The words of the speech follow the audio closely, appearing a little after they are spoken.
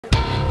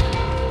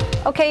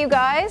Okay, you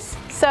guys,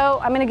 so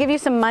I'm going to give you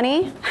some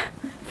money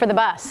for the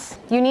bus.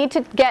 You need to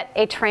get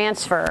a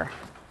transfer,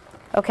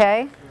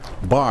 okay?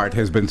 BART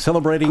has been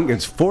celebrating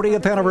its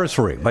 40th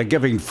anniversary by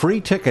giving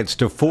free tickets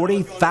to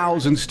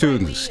 40,000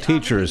 students,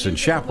 teachers, and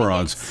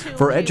chaperones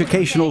for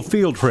educational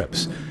field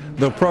trips.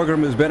 The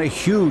program has been a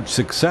huge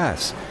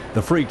success.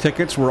 The free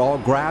tickets were all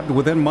grabbed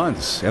within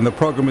months, and the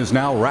program is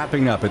now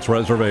wrapping up its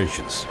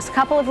reservations. Just a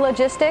couple of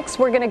logistics.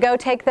 We're going to go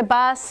take the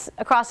bus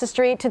across the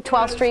street to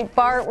 12th Street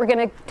BART. We're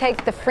going to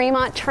take the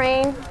Fremont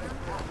train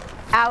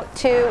out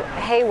to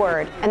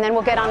Hayward, and then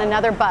we'll get on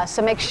another bus,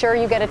 so make sure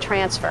you get a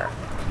transfer.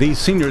 These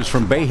seniors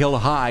from Bayhill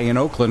High in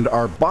Oakland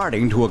are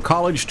BARTing to a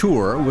college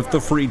tour with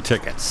the free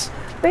tickets.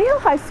 Bayhill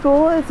High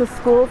School is a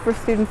school for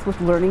students with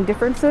learning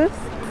differences.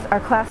 Our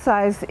class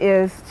size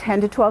is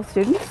 10 to 12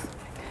 students,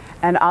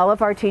 and all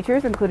of our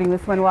teachers, including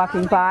this one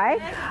walking by,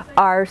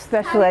 are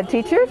special ed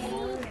teachers.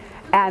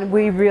 And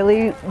we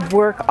really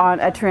work on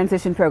a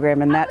transition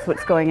program, and that's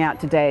what's going out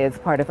today as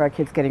part of our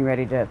kids getting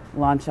ready to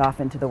launch off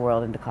into the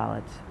world, into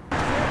college.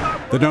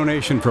 The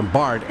donation from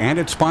BART and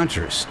its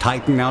sponsors,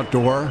 Titan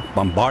Outdoor,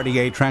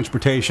 Bombardier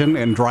Transportation,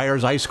 and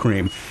Dreyer's Ice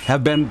Cream,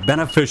 have been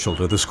beneficial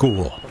to the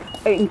school.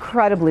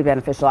 Incredibly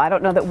beneficial. I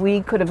don't know that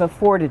we could have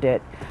afforded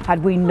it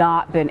had we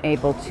not been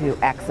able to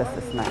access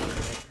this money.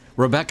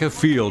 Rebecca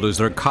Field is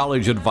their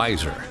college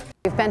advisor.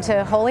 We've been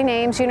to Holy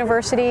Names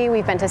University,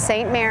 we've been to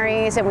St.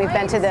 Mary's, and we've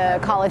been to the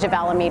College of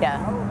Alameda,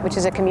 which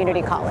is a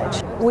community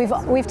college.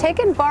 We've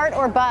taken BART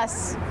or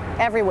bus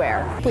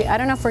everywhere. I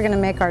don't know if we're going to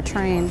make our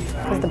train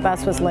because the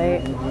bus was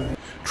late.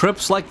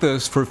 Trips like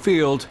this for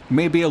Field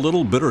may be a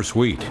little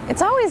bittersweet.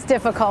 It's always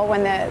difficult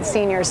when the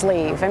seniors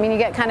leave. I mean, you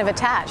get kind of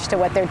attached to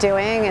what they're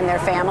doing and their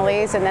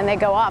families, and then they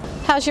go off.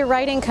 How's your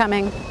writing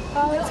coming?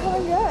 Oh, it's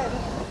going good.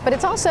 But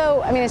it's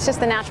also, I mean, it's just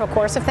the natural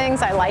course of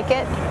things. I like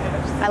it.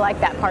 I like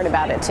that part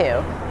about it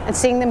too. And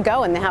seeing them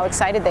go and how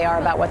excited they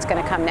are about what's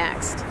going to come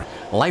next.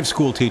 Life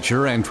school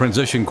teacher and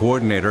transition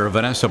coordinator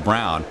Vanessa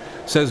Brown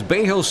says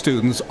Bayhill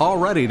students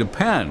already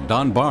depend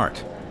on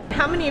BART.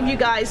 How many of you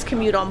guys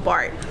commute on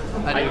BART?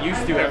 I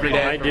used to every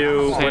day. I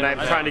do when I'm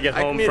trying to get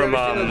home from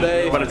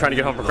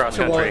cross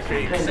country.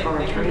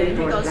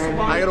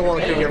 I go to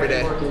Walnut Creek every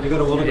day. You go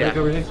to Walnut Creek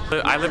every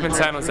day? I live in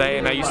San Jose,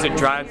 and I used to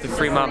drive to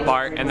Fremont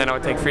BART, and then I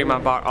would take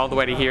Fremont BART all the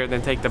way to here,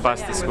 then take the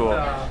bus to school,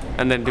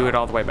 and then do it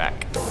all the way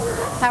back.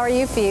 How are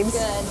you, Phoebes?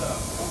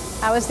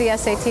 Good. How was the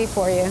SAT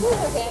for you?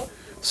 Okay.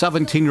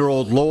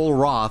 17-year-old Lowell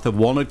Roth of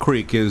Walnut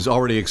Creek is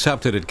already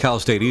accepted at Cal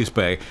State East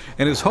Bay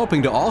and is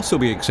hoping to also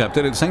be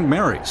accepted at St.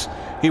 Mary's.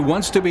 He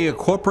wants to be a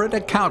corporate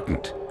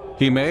accountant.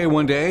 He may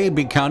one day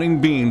be counting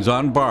beans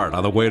on BART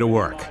on the way to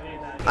work.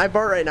 I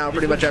BART right now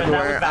pretty much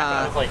everywhere.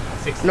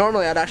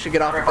 Normally I'd actually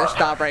get off at this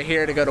stop right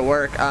here to go to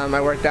work. I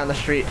work down the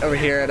street over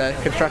here at a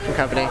construction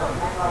company,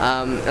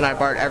 and I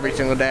BART every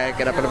single day. I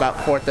get up at about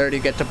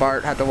 4:30, get to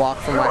BART, have to walk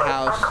from my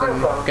house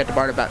and get to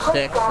BART about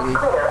 6, and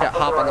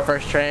hop on the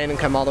first train and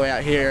come all the way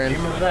out here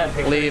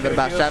and leave at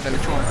about 7.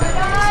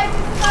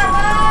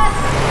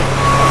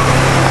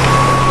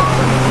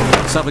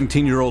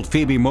 17-year-old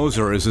Phoebe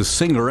Moser is a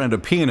singer and a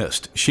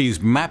pianist. She's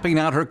mapping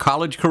out her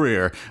college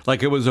career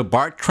like it was a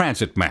BART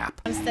transit map.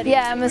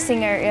 Yeah, I'm a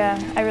singer,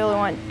 yeah.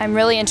 I'm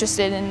really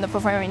interested in the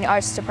performing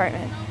arts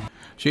department.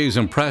 She's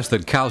impressed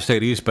that Cal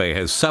State East Bay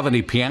has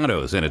 70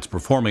 pianos in its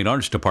performing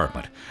arts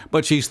department,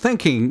 but she's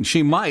thinking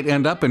she might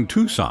end up in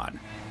Tucson.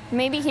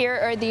 Maybe here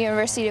or the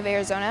University of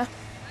Arizona.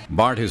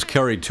 BART has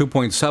carried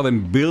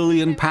 2.7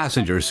 billion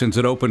passengers since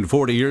it opened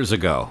 40 years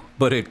ago,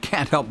 but it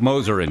can't help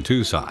Moser in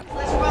Tucson.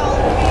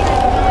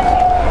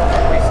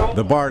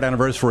 The BART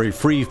Anniversary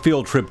Free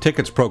Field Trip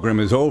Tickets program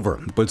is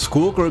over, but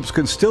school groups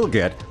can still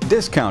get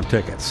discount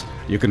tickets.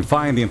 You can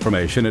find the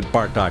information at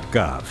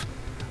BART.gov.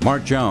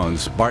 Mark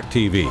Jones, BART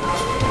TV.